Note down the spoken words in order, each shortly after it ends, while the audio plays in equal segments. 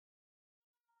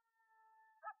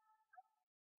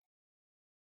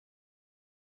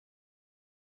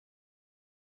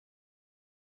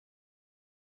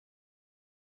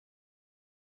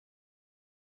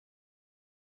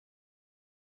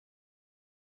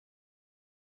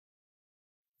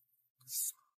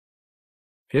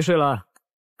别睡了，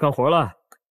干活了。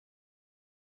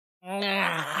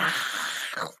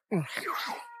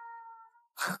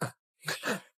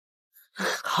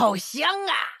好香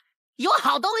啊，有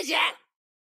好东西。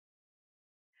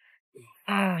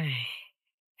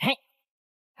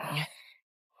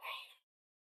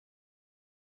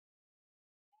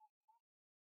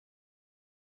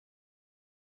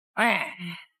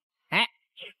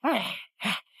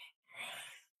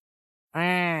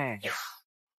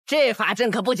这法阵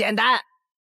可不简单，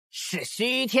是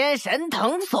虚天神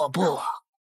藤所布。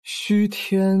虚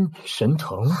天神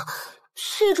藤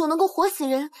是一种能够活死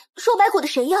人、收白骨的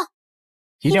神药，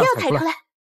一定要采出来。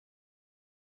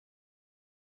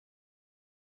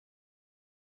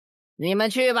你们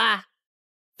去吧，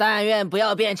但愿不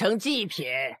要变成祭品，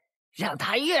让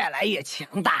它越来越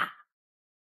强大。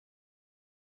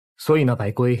所以那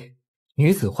白龟、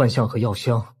女子幻象和药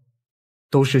香，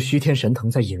都是虚天神藤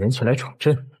在引人前来闯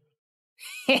阵。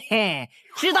嘿嘿，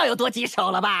知道有多棘手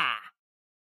了吧？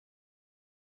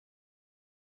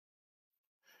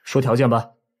说条件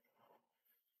吧。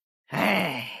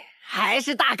哎，还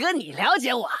是大哥你了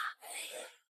解我。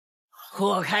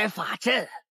破开法阵，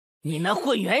你那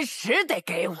混元石得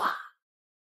给我。哼，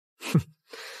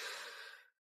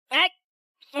哎，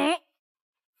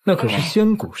那可是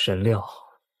仙骨神料，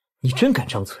你真敢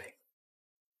张嘴？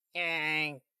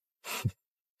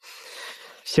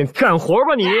先干活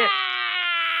吧你！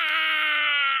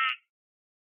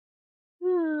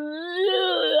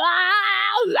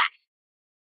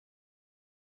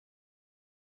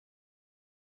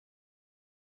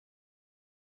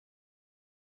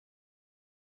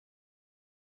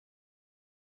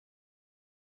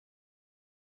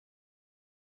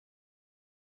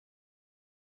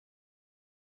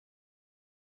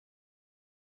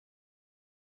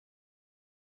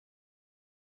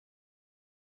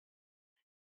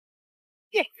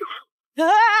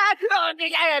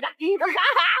你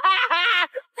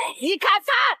看看，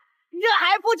这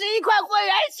还不止一块混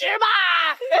元石吗？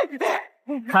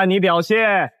看你表现！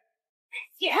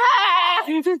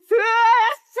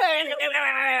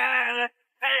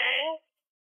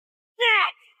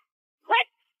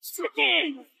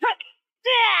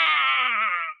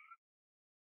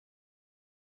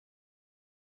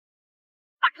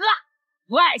大哥，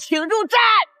外请入战！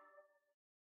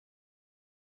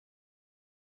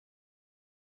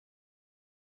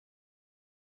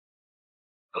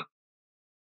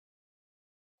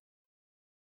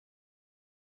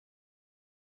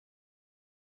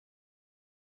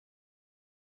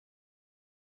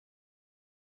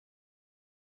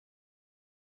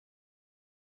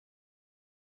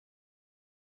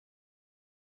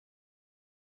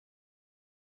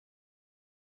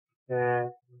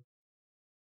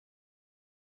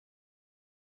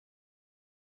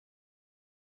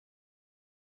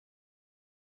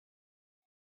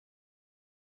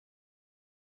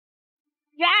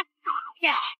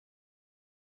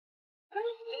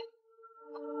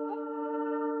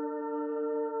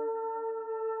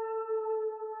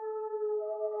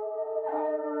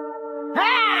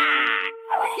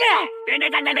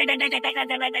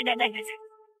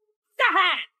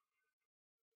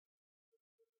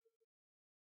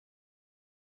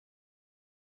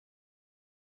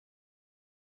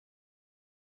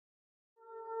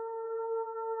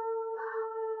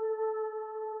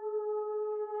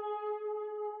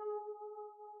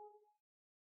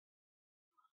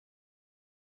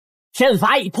阵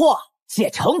法已破，借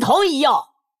重头一用。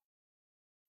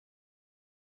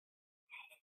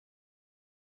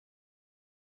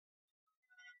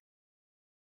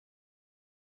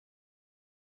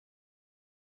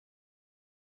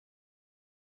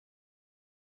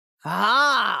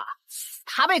啊，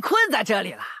他被困在这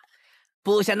里了，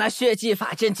布下那血祭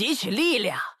法阵汲取力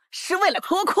量，是为了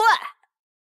脱困。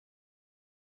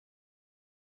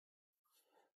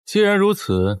既然如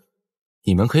此，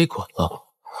你们可以滚了。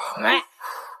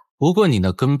不过你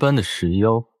那跟班的石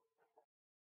妖，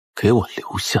给我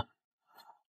留下。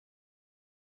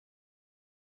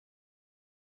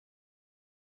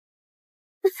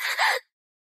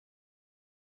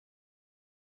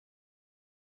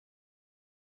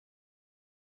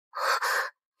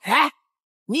哎，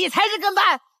你才是跟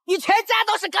班，你全家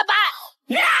都是跟班！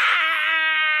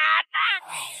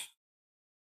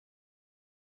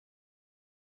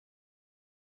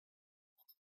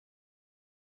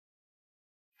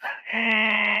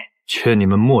劝你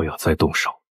们莫要再动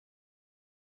手。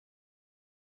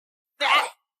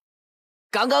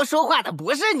刚刚说话的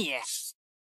不是你。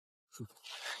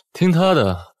听他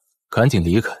的，赶紧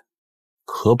离开，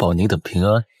可保你等平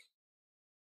安。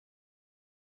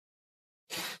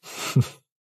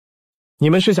你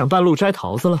们是想半路摘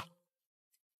桃子了？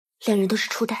两人都是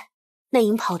初代，那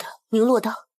银袍的名落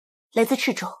刀，来自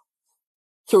赤州，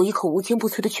有一口无坚不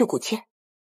摧的雀骨剑。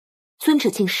尊者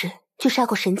进世就杀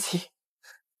过神奇，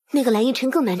那个蓝一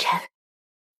尘更难缠，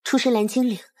出身蓝精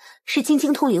灵，是金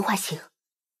精通灵化形，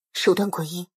手段诡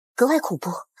异，格外恐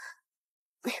怖。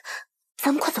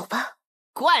咱们快走吧。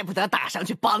怪不得打上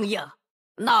去梆硬，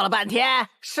闹了半天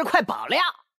是块宝料。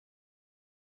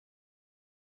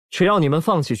只要你们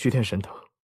放弃虚天神藤，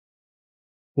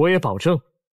我也保证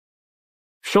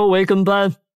收为跟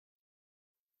班，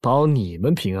保你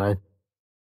们平安。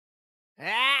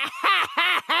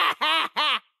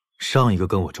上一个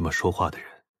跟我这么说话的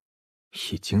人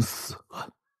已经死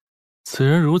了。此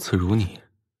人如此如你，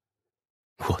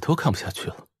我都看不下去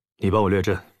了。你帮我略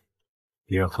阵，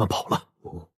别让他们跑了。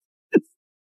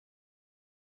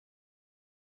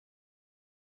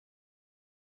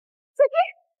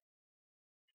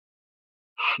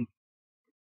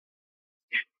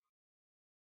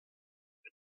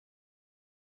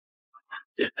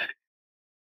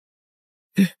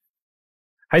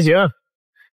还行，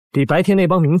比白天那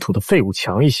帮冥土的废物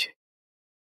强一些。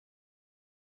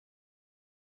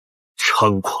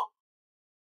猖狂！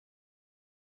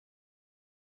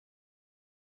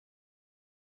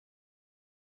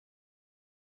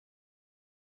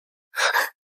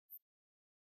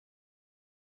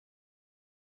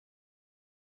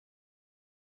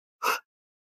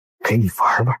给你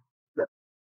玩玩。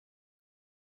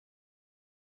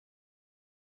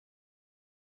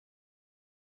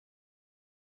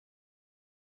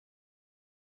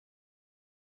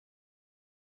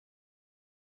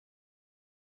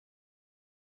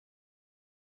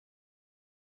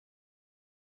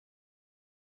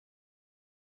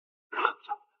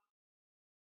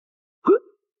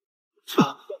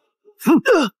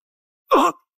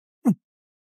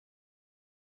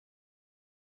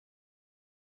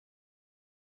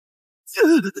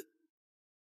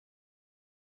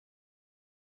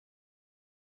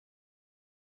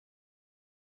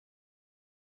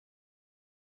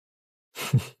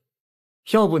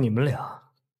要不你们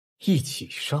俩一起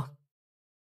上？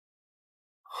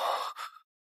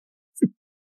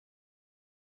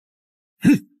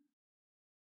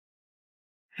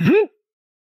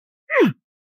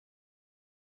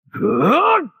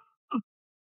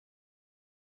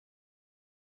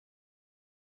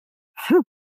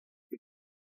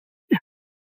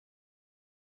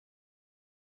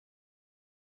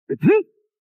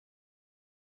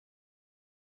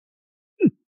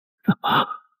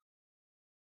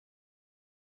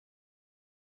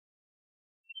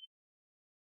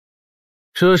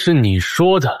这是你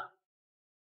说的？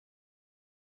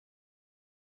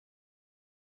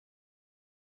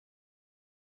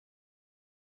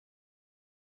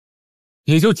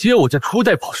你就接我这初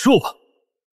代宝术吧。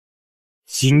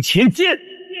金钱剑。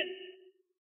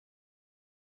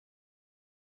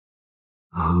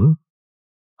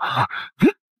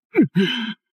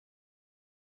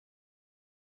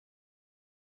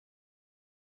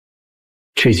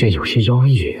这剑有些妖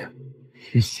异。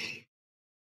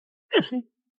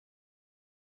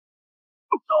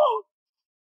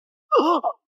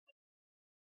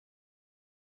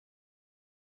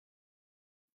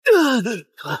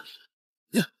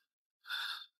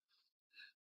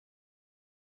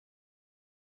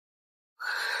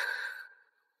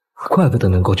怪不得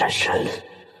能够斩神。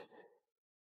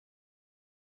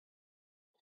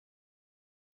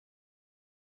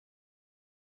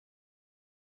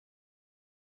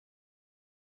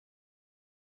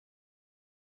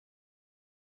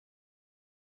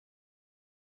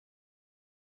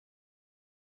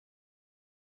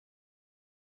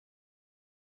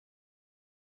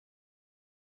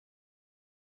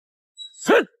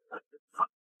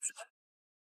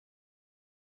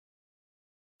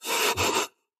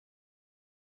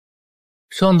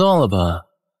上当了吧？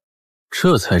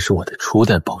这才是我的初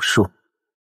代宝术。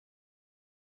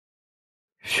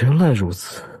原来如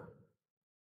此。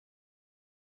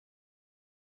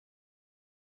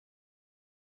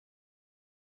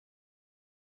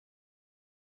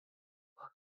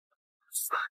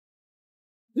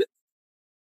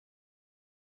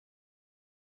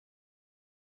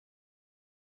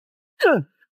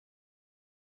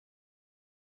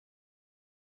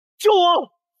救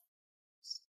我！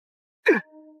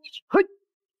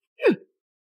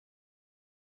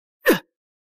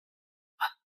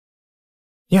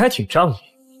你还挺仗义。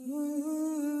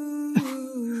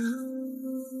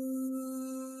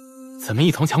咱们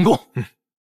一同强攻。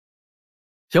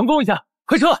强攻一下，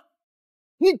快撤！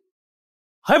你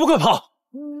还不快跑？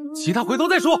其他回头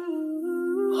再说。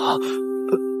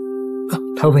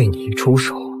他为你出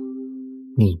手，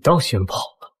你倒先跑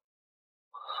了。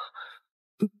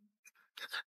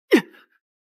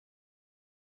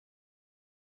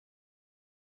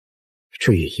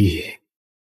这野翼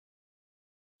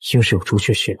应是有朱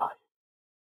雀血来，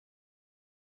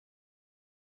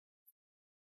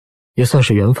也算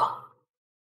是缘法，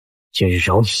今日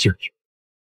饶你幸运。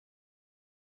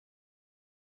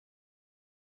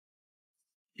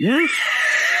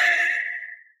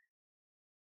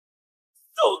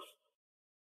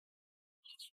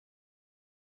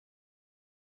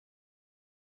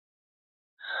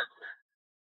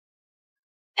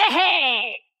嘿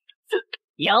嘿，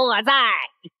有我在，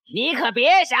你可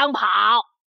别想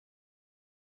跑。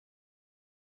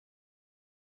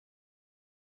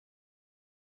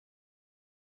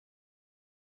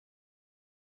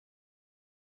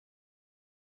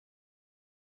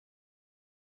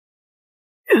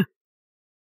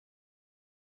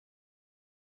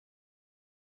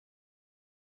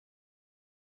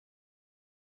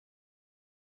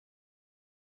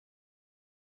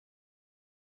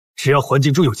只要环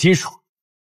境中有金属，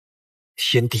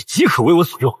天地皆可为我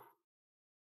所用。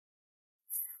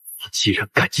你既然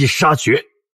赶尽杀绝，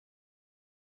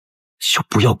就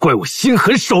不要怪我心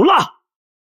狠手辣。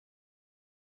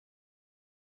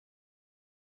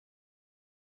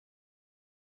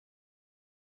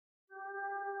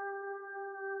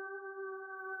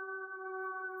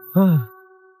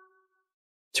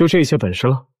就这些本事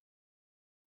了？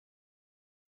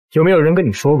有没有人跟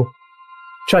你说过，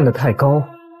站得太高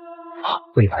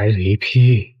会挨雷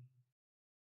劈？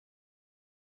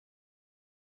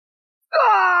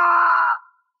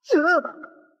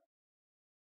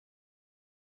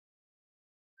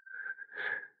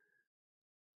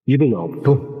一个咬不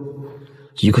动，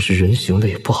一个是人形的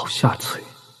也不好下嘴。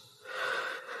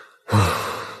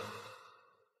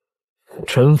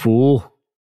臣服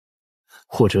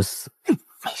或者死。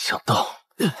没想到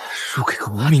输给个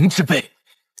无名之辈，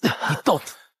你到底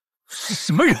是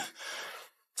什么人？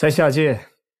在下界，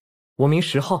我名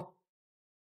石昊，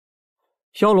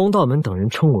妖龙道门等人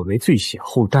称我为最血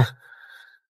后代。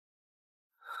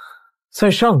在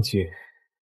上界，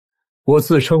我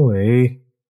自称为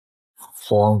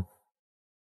荒。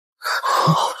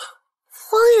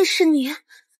荒也是你？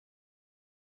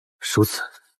如此，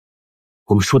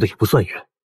我们说的也不算远。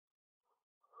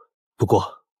不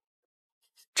过，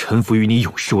臣服于你，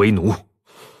永世为奴，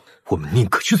我们宁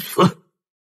可去死。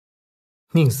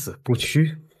宁死不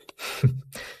屈。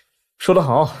说得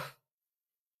好，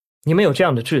你们有这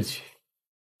样的志气，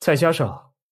再加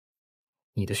上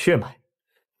你的血脉，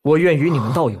我愿与你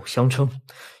们道友相称，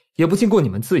也不禁过你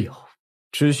们自由，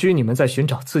只需你们在寻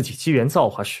找自己机缘造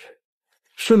化时，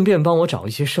顺便帮我找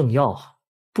一些圣药、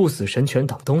不死神拳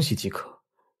等东西即可，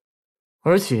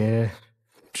而且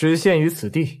只限于此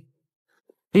地。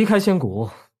离开仙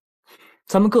谷，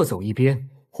咱们各走一边，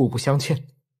互不相欠。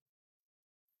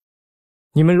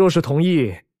你们若是同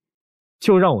意，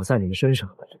就让我在你们身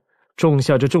上种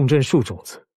下这重镇树种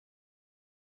子。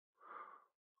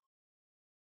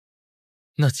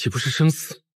那岂不是生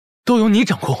死都由你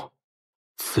掌控？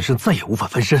此生再也无法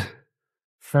翻身。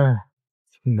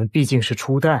你们毕竟是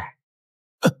初代，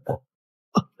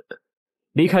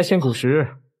离开仙谷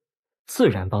时，自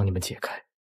然帮你们解开。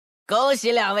恭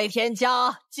喜两位天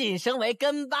骄晋升为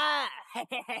跟班！嘿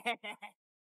嘿嘿嘿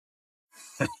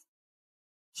嘿。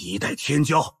一代天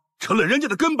骄成了人家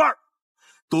的跟班，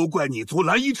都怪你族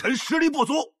蓝衣尘实力不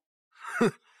足。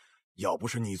哼，要不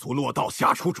是你族落道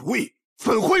下出主意，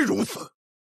怎会如此？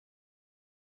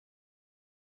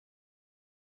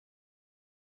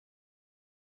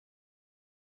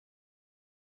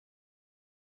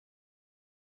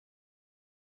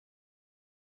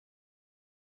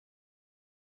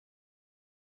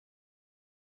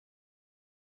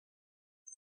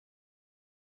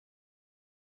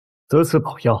得此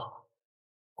宝药，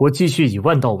我继续以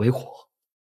万道为火，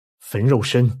焚肉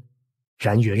身，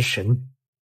燃元神，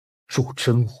入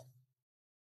真我。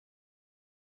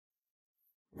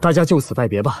大家就此拜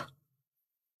别吧。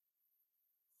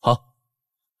好，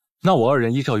那我二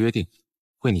人依照约定，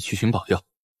为你去寻宝药。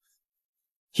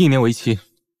1年为期，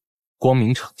光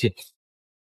明惩戒。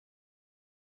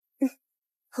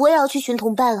我也要去寻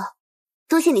同伴了，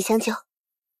多谢你相救，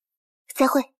再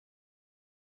会。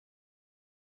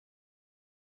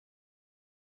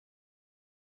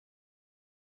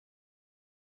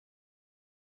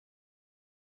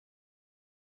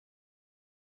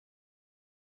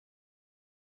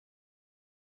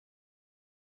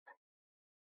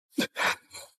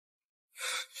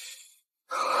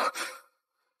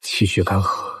气血干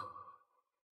涸，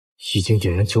已经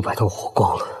点燃900道火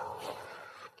光了，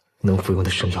能服用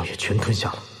的圣药也全吞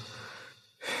下了，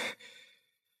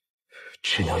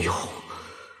只能用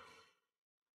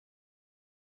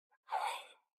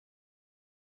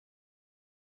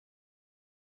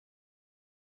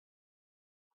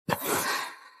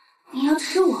你要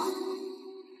吃我？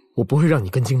我不会让你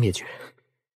根茎灭绝，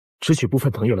只取部分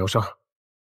朋友疗伤。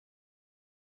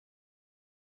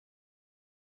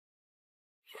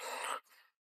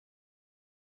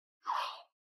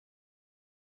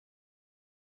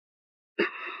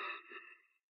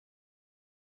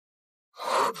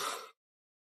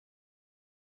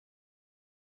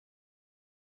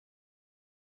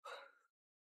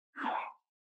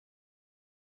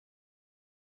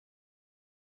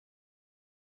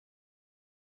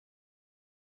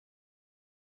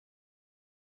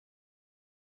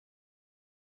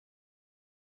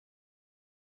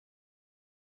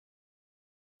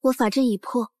我法阵已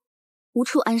破，无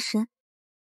处安身。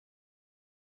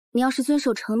你要是遵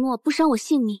守承诺，不伤我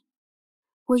性命，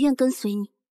我愿跟随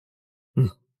你。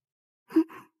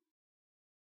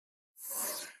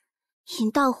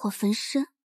引大火焚身，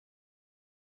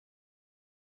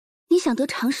你想得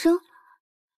长生？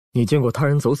你见过他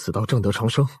人走此道正得长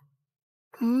生？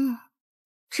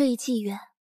这一纪元，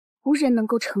无人能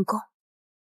够成功。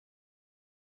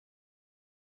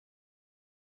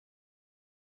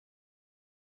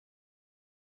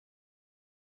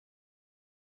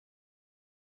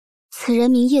此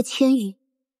人名叶千羽，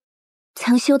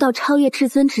曾修到超越至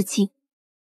尊之境，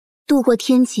渡过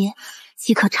天劫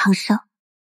即可长生。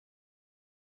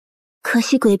可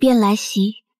惜诡变来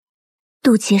袭，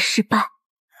渡劫失败。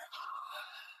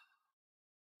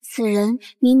此人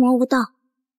名魔无道，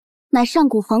乃上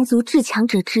古皇族至强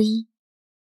者之一，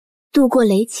渡过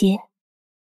雷劫，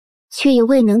却也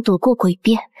未能躲过诡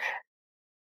变。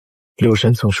柳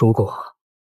神曾说过，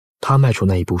他迈出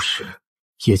那一步时，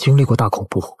也经历过大恐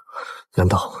怖。难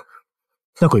道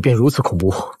那诡变如此恐怖，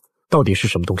到底是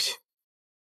什么东西？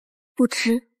不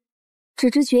知，只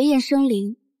知绝艳生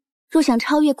灵，若想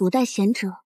超越古代贤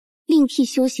者，另辟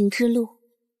修行之路，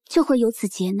就会有此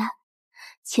劫难，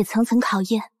且层层考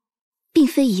验，并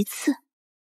非一次。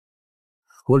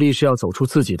我立誓要走出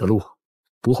自己的路，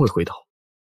不会回头。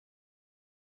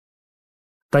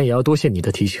但也要多谢你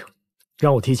的提醒，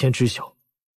让我提前知晓，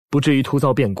不至于突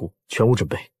遭变故，全无准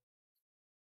备。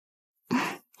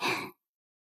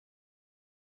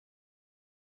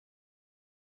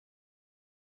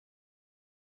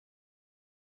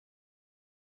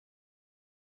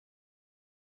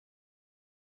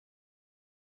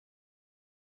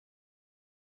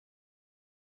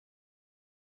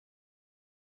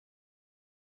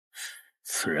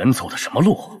此人走的什么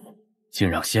路？竟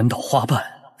让仙道花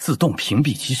瓣自动屏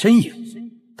蔽其身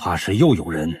影，怕是又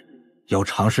有人要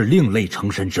尝试另类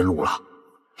成神之路了。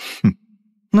哼，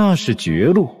那是绝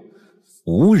路，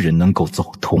无人能够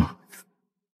走通。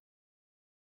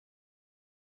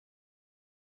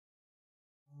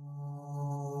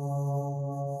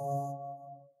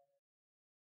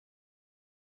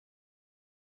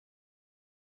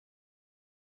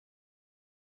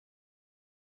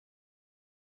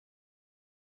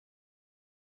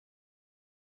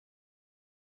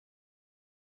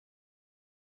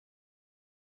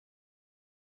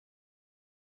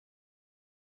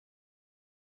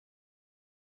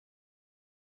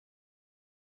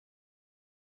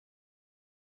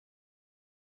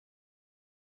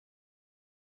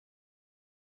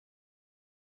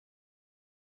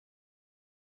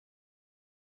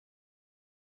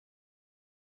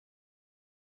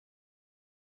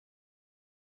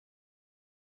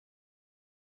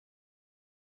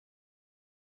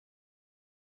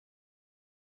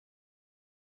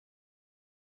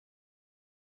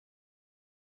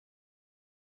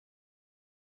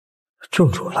正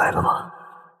主来了吗？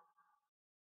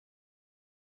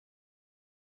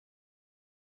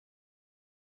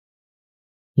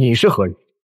你是何人？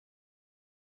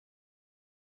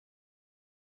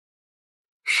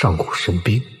上古神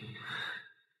兵？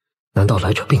难道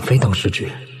来者并非当世之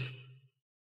人？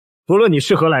不论你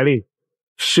是何来历，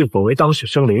是否为当世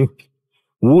生灵，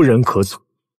无人可阻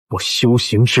我修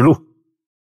行之路。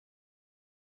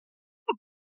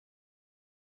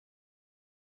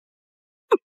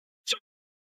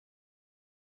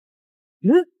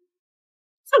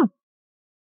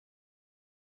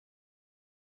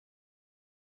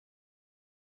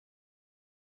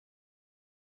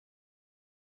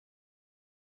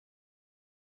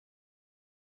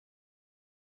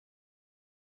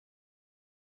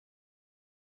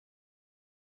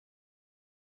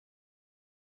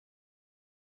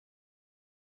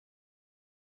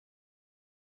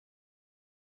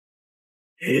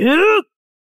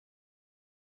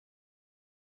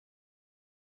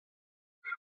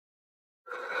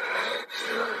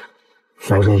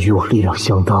两人与我力量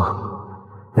相当，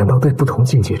难道对不同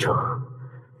境界者，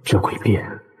这诡辩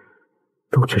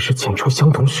都只是检出相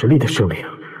同实力的生灵？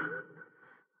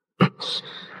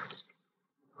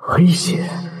黑血，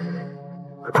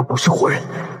他不是活人。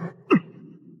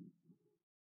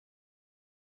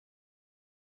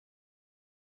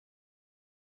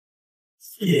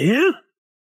行。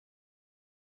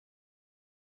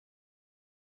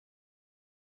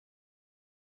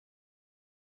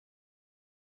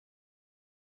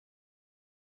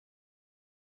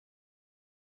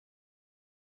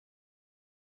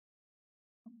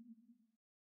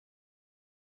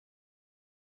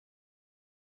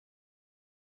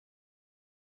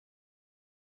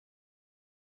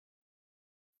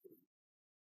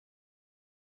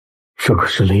这可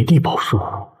是雷帝宝术，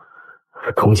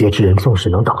同阶之人纵使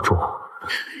能挡住，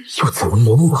又怎能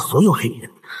磨灭所有黑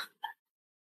人？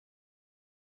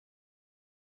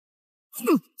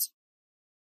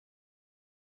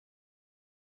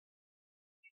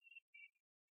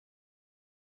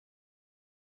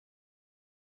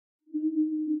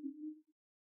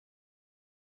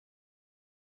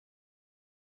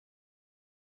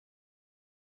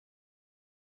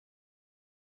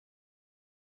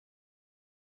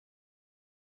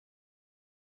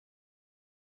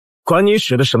管你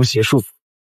使的什么邪术，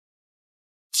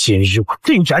今日我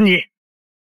定斩你！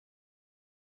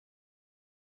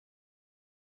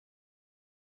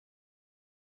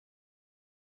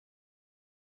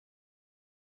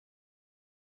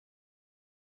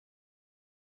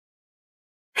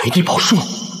雷帝宝术，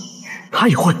他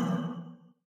也会？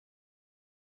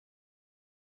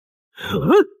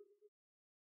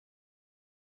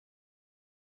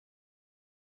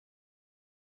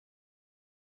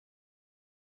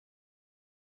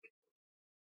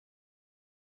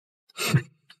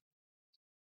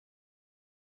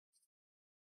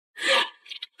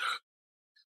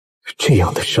这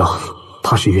样的伤，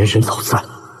怕是元神早散，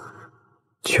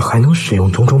却还能使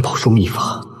用种种宝术秘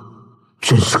法，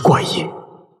真是怪异。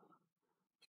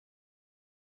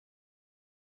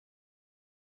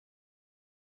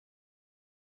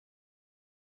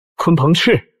鲲鹏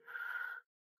翅，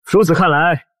如此看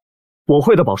来，我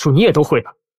会的宝术你也都会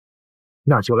了，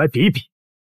那就来比比，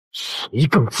谁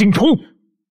更精通。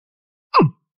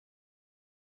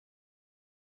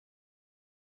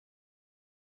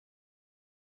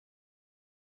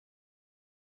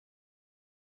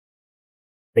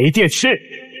雷电翅，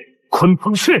鲲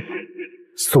鹏翅，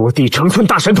缩地成寸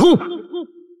大神通，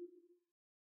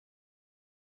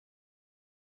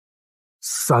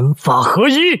三法合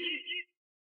一。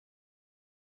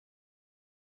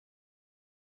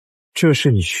这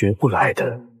是你学不来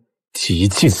的极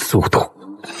尽速度。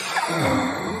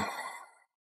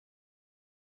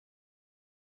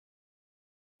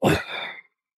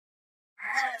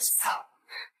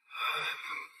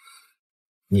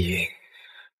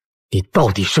你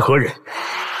到底是何人？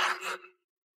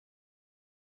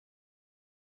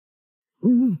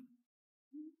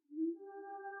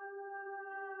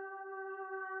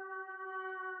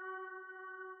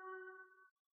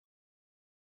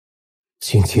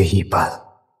境界一般，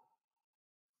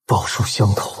宝术相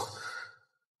同，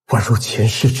宛若前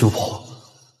世之我，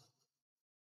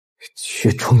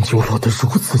却终究落得如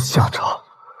此下场。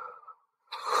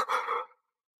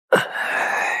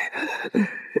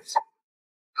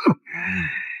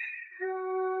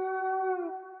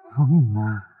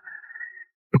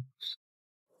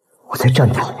我在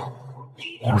战斗，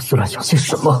胡思乱想些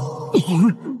什么？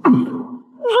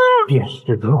便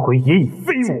是轮回也已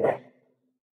非我。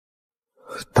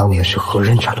当年是何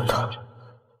人斩了他？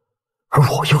而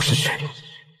我又是谁？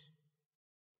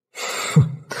哼，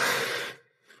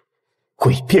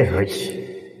诡辩而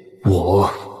已。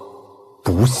我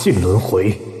不信轮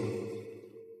回，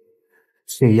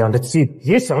这样的妓女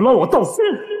也想让我道心？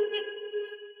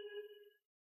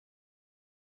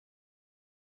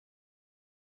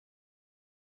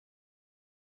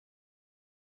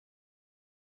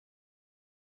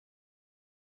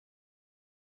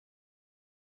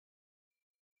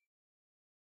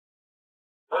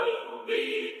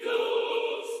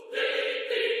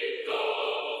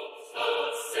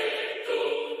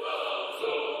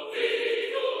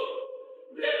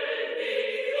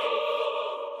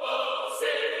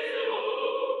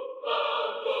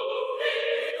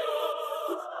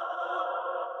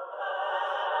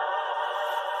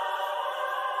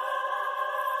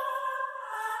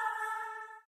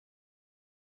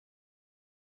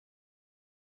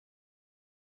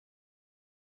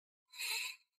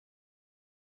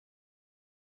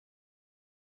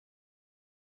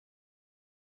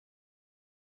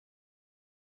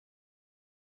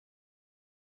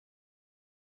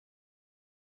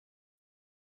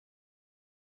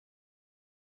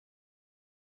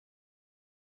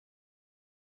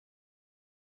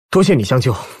多谢你相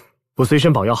救，我随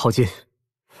身宝药耗尽，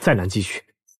再难继续。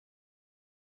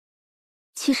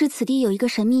其实此地有一个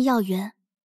神秘药园，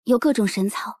有各种神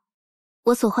草。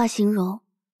我所画形容，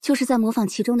就是在模仿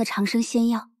其中的长生仙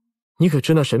药。你可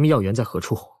知那神秘药园在何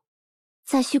处？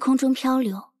在虚空中漂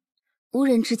流，无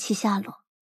人知其下落。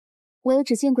我也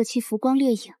只见过其浮光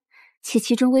掠影，且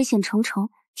其中危险重重，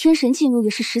天神进入也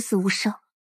是十死无生。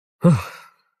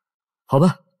好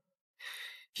吧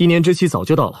，1年之期早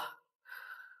就到了。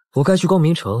我该去光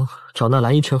明城找那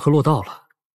蓝依晨和洛道了，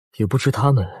也不知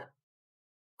他们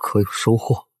可有收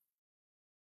获。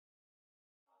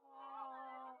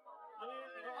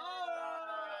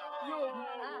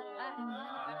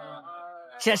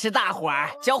这是大伙儿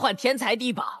交换天才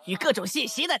地宝与各种信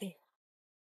息的地，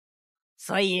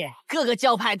所以各个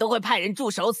教派都会派人驻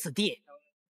守此地，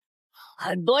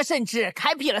很多甚至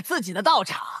开辟了自己的道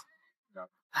场。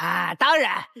当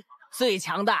然，最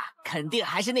强的肯定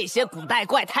还是那些古代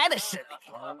怪胎的势力。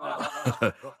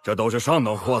这都是上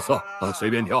等货色啊，随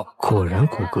便挑。果然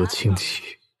骨骼清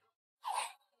奇。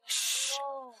嘘，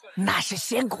那是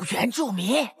仙谷原住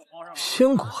民。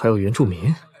仙谷还有原住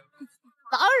民？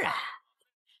当然，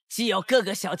既有各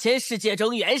个小千世界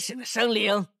中原始的生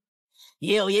灵，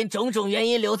也有因种种原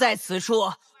因留在此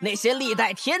处那些历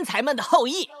代天才们的后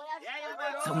裔。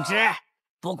总之，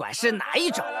不管是哪一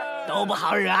种，都不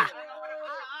好惹。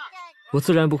我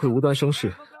自然不会无端生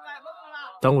事，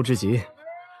当务之急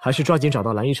还是抓紧找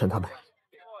到蓝依晨他们。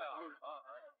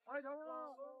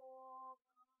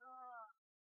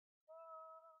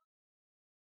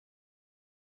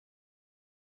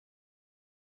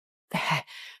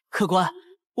客官，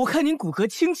我看您骨骼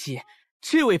清奇，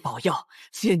这味宝药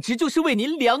简直就是为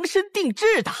您量身定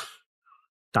制的。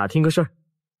打听个事儿，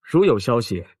如有消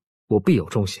息，我必有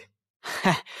重谢。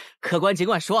客官尽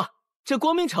管说，这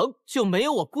光明城就没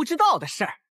有我不知道的事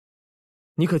儿。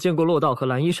你可见过洛道和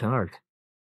蓝依晨二人？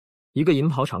一个银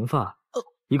袍长发，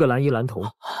一个蓝衣蓝瞳。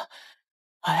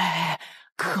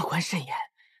客官慎言，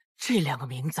这2个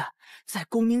名字在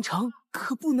光明城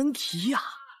可不能提呀。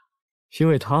因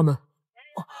为他们。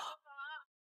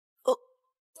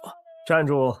站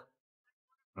住！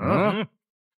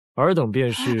尔等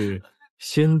便是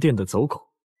仙殿的走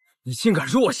狗。你竟敢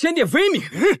辱我仙殿威名！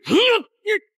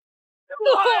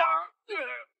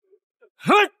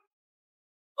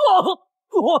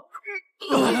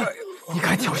你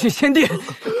敢挑衅仙殿，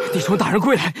弟兄大人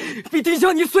归来，必定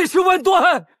将你碎尸万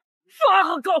段！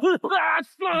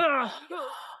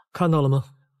看到了吗？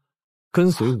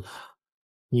跟随我，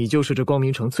你就是这光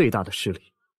明城最大的势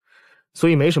力，所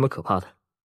以没什么可怕的。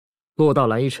洛道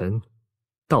蓝依晨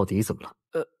到底怎么了？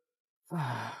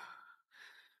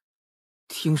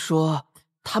听说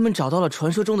他们找到了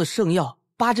传说中的圣药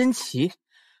八珍奇，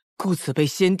故此被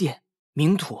仙殿、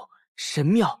冥土、神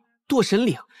庙、堕神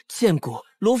岭、剑谷、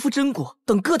罗浮真谷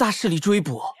等各大势力追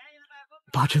捕。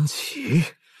八珍奇？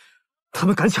他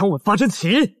们敢抢我八珍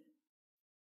奇？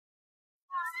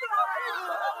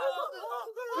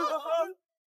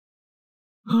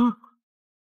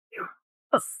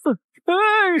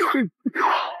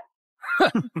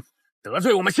得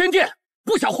罪我们仙殿，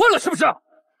不想混了是不是？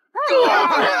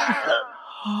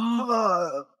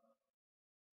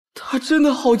他真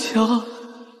的好强，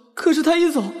可是他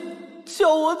一走，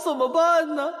叫我怎么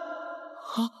办呢？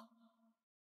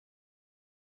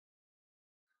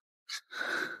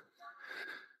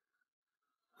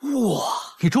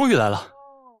哇，你终于来了！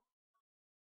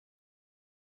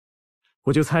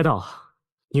我就猜到，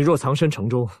你若藏身城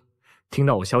中，听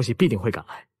到我消息必定会赶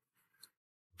来。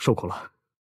受苦了。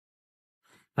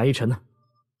蓝依晨呢？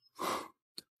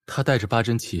他带着八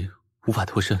珍奇无法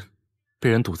脱身，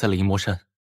被人堵在了银魔山。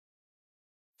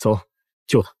走，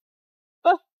救他。